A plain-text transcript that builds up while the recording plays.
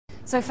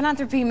So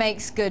philanthropy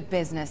makes good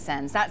business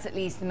sense. That's at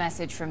least the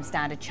message from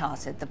Standard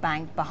Chartered, the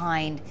bank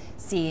behind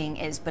Seeing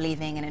is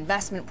Believing, an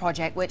investment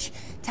project which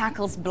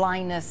tackles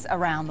blindness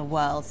around the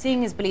world.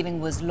 Seeing is Believing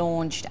was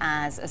launched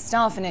as a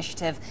staff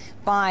initiative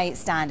by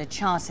Standard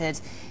Chartered,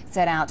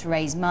 set out to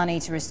raise money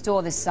to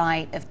restore the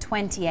sight of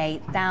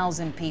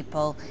 28,000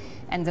 people.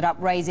 Ended up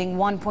raising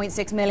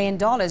 $1.6 million,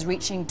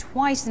 reaching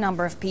twice the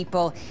number of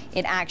people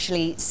it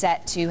actually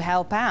set to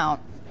help out.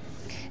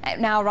 It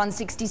now runs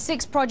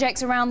 66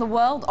 projects around the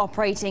world,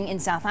 operating in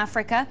South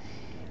Africa,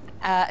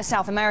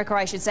 South America,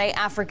 I should say,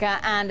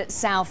 Africa and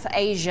South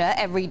Asia.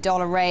 Every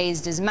dollar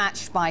raised is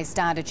matched by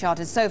Standard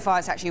Chartered. So far,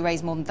 it's actually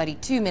raised more than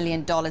 $32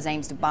 million,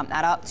 aims to bump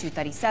that up to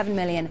 $37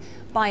 million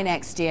by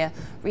next year,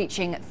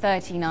 reaching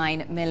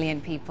 39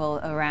 million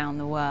people around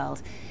the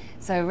world.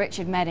 So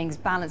Richard Meddings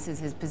balances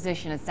his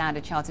position as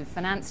Standard Chartered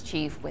Finance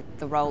Chief with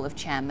the role of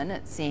Chairman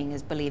at Seeing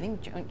is Believing.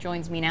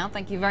 Joins me now.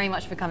 Thank you very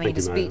much for coming in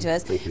to speak to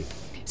us. Thank you.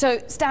 So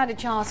Standard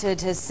Chartered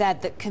has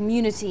said that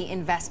community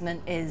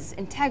investment is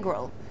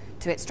integral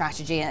to its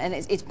strategy, and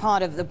it's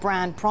part of the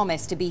brand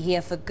promise to be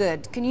here for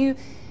good. Can you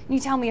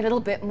tell me a little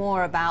bit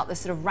more about the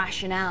sort of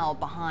rationale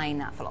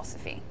behind that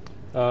philosophy?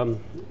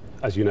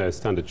 As you know,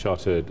 Standard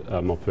Chartered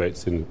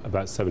operates in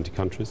about 70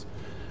 countries.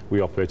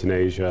 We operate in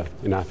Asia,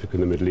 in Africa,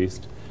 and the Middle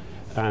East.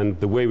 And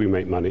the way we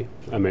make money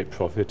and make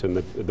profit, and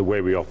the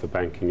way we offer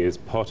banking is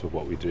part of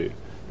what we do.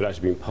 But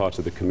actually being part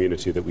of the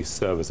community that we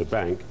serve as a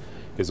bank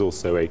is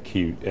also a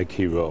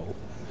key role.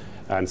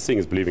 And Seeing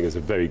is Believing is a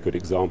very good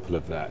example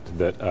of that,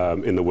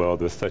 in the world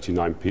there are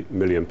 39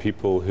 million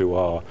people who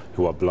are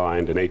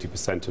blind, and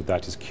 80% of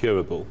that is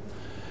curable.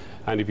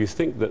 And if you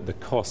think that the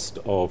cost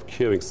of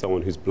curing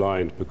someone who's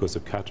blind because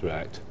of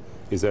cataract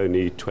is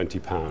only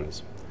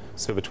 £20,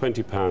 so for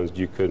 £20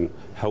 you can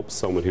help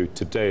someone who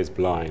today is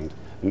blind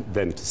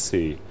then to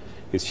see,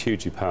 is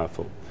hugely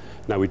powerful.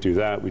 Now we do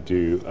that, we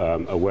do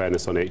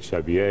awareness on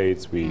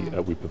HIV/AIDS, we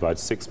provide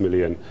 6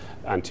 million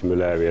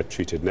anti-malaria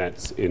treated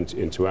nets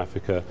into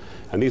Africa,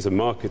 and these are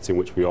markets in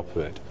which we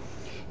operate.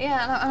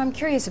 Yeah, and I'm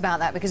curious about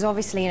that because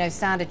obviously, you know,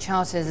 Standard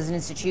Chartered as an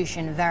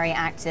institution, very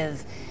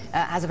active,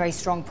 has a very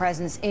strong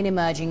presence in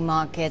emerging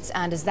markets,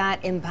 and does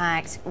that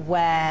impact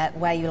where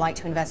you like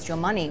to invest your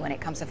money when it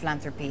comes to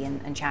philanthropy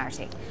and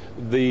charity?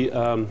 The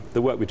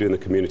work we do in the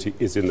community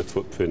is in the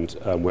footprint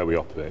where we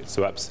operate,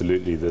 so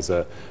absolutely there's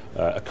a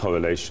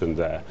correlation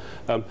there.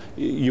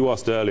 You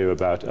asked earlier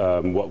about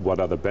what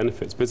other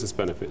benefits, business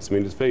benefits. I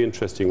mean, it's very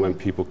interesting when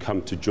people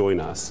come to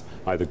join us,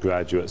 either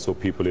graduates or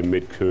people in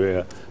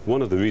mid-career.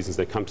 One of the reasons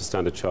they come to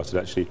Standard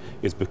Chartered actually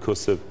is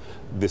because of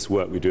this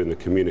work we do in the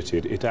community.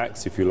 It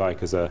acts, if you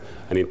like, as an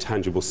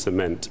intangible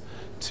cement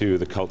to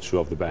the culture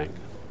of the bank.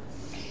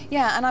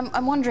 Yeah, and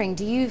I'm wondering,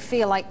 do you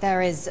feel like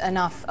there is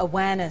enough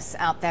awareness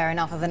out there,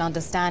 enough of an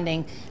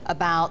understanding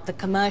about the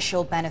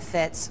commercial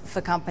benefits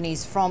for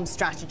companies from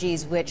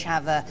strategies which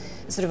have a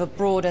sort of a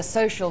broader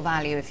social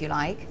value, if you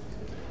like?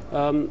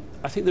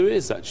 I think there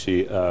is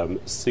actually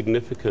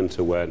significant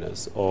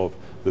awareness of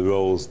the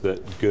roles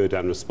that good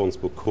and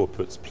responsible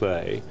corporates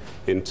play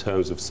in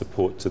terms of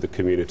support to the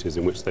communities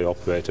in which they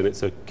operate, and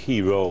it's a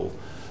key role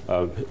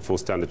for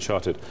Standard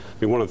Chartered.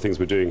 I mean, one of the things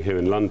we're doing here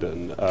in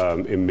London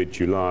in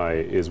mid-July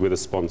is we're the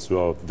sponsor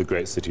of the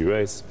Great City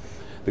Race.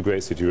 The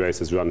Great City Race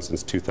has run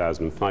since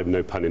 2005,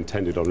 no pun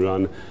intended on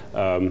run.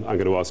 I'm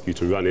going to ask you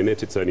to run in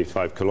it. It's only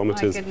 5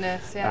 kilometres. My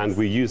goodness, yes. And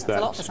we use that.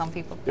 It's a lot for some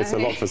people. It's a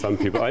lot for some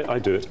people. I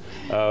do it.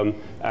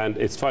 And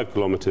it's 5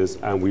 kilometres,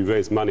 and we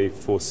raise money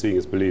for Seeing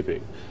is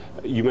Believing.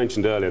 You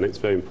mentioned earlier, and it's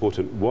very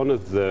important, one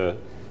of the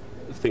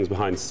things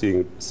behind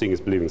Seeing is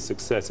Believing's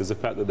success is the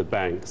fact that the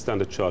bank,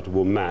 Standard Chartered,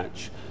 will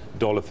match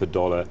dollar for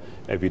dollar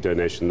every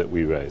donation that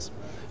we raise.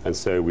 And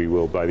so we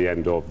will, by the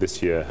end of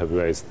this year, have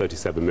raised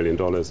 $37 million.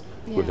 Yeah.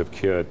 We'll have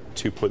cured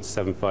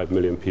 2.75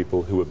 million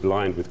people who were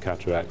blind with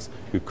cataracts,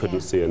 who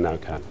couldn't see and now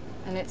can.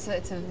 And it's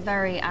a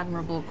very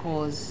admirable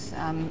cause.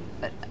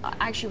 But I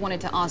actually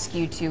wanted to ask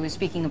you to,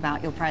 speaking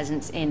about your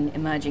presence in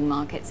emerging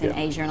markets in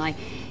Asia, and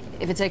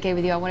if it's okay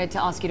with you, I wanted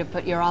to ask you to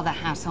put your other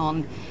hat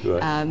on,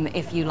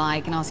 if you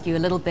like, and ask you a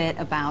little bit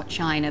about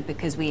China,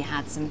 because we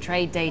had some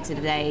trade data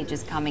today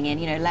just coming in,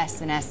 you know, less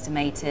than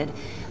estimated.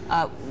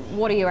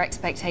 What are your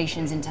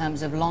expectations in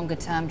terms of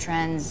longer-term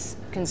trends,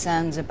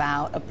 concerns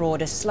about a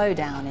broader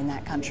slowdown in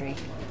that country?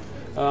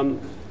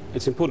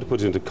 It's important to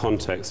put it into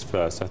context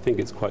first. I think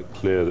it's quite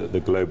clear that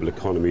the global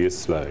economy is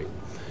slowing.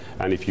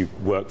 And if you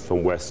work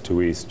from west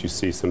to east, you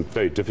see some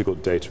very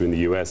difficult data in the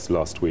US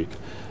last week.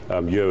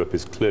 Europe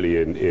is clearly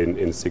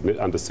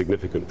under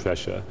significant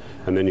pressure.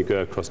 And then you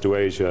go across to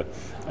Asia.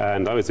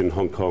 And I was in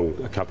Hong Kong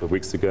a couple of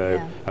weeks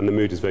ago, and the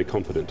mood is very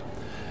confident.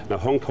 Now,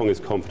 Hong Kong is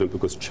confident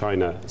because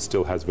China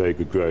still has very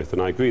good growth.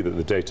 And I agree that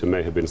the data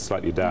may have been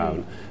slightly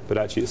down, but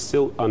actually it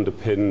still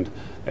underpinned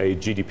a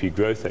GDP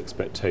growth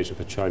expectation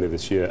for China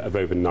this year of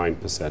over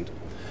 9%.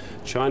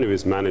 China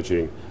is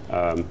managing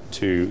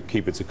to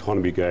keep its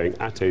economy going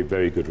at a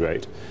very good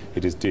rate.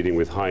 It is dealing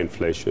with high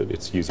inflation.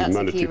 It's using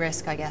monetary... That's a key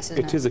risk, I guess,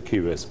 isn't it? It is a key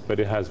risk, but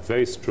it has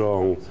very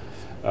strong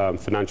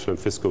financial and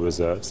fiscal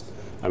reserves.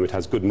 It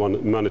has good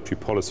monetary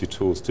policy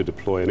tools to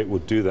deploy, and it will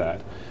do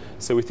that.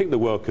 So we think the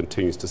world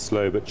continues to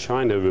slow, but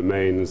China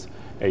remains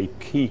a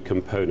key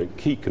component,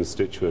 key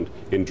constituent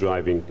in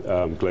driving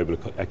global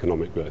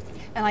economic growth.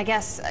 And I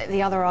guess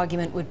the other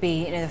argument would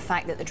be, the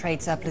fact that the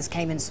trade surplus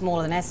came in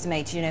smaller than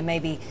estimated.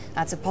 Maybe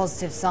that's a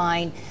positive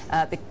sign,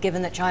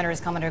 given that China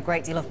has come under a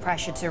great deal of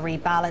pressure to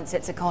rebalance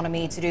its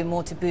economy, to do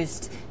more to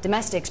boost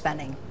domestic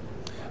spending.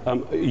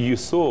 You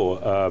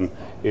saw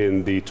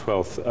in the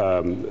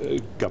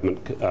 12th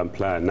government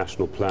plan,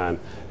 national plan,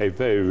 a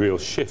very real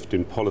shift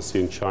in policy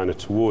in China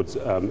towards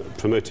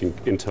promoting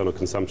internal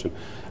consumption.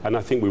 And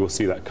I think we will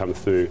see that come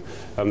through.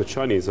 The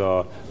Chinese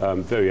are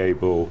very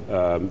able,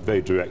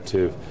 very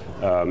directive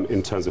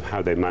in terms of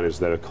how they manage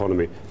their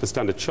economy. For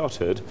Standard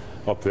Chartered,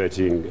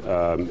 operating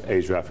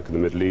Asia, Africa, and the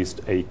Middle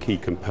East, a key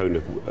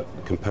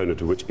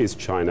component of which is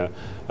China,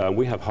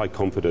 we have high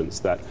confidence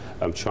that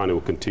China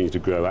will continue to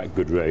grow at a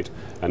good rate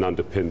and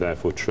underpin,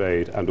 therefore,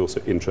 trade and also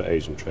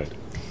intra-Asian trade.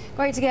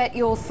 Great to get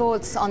your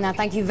thoughts on that.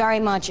 Thank you very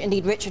much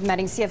indeed, Richard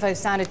Meddings, CFO,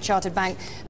 Standard Chartered Bank.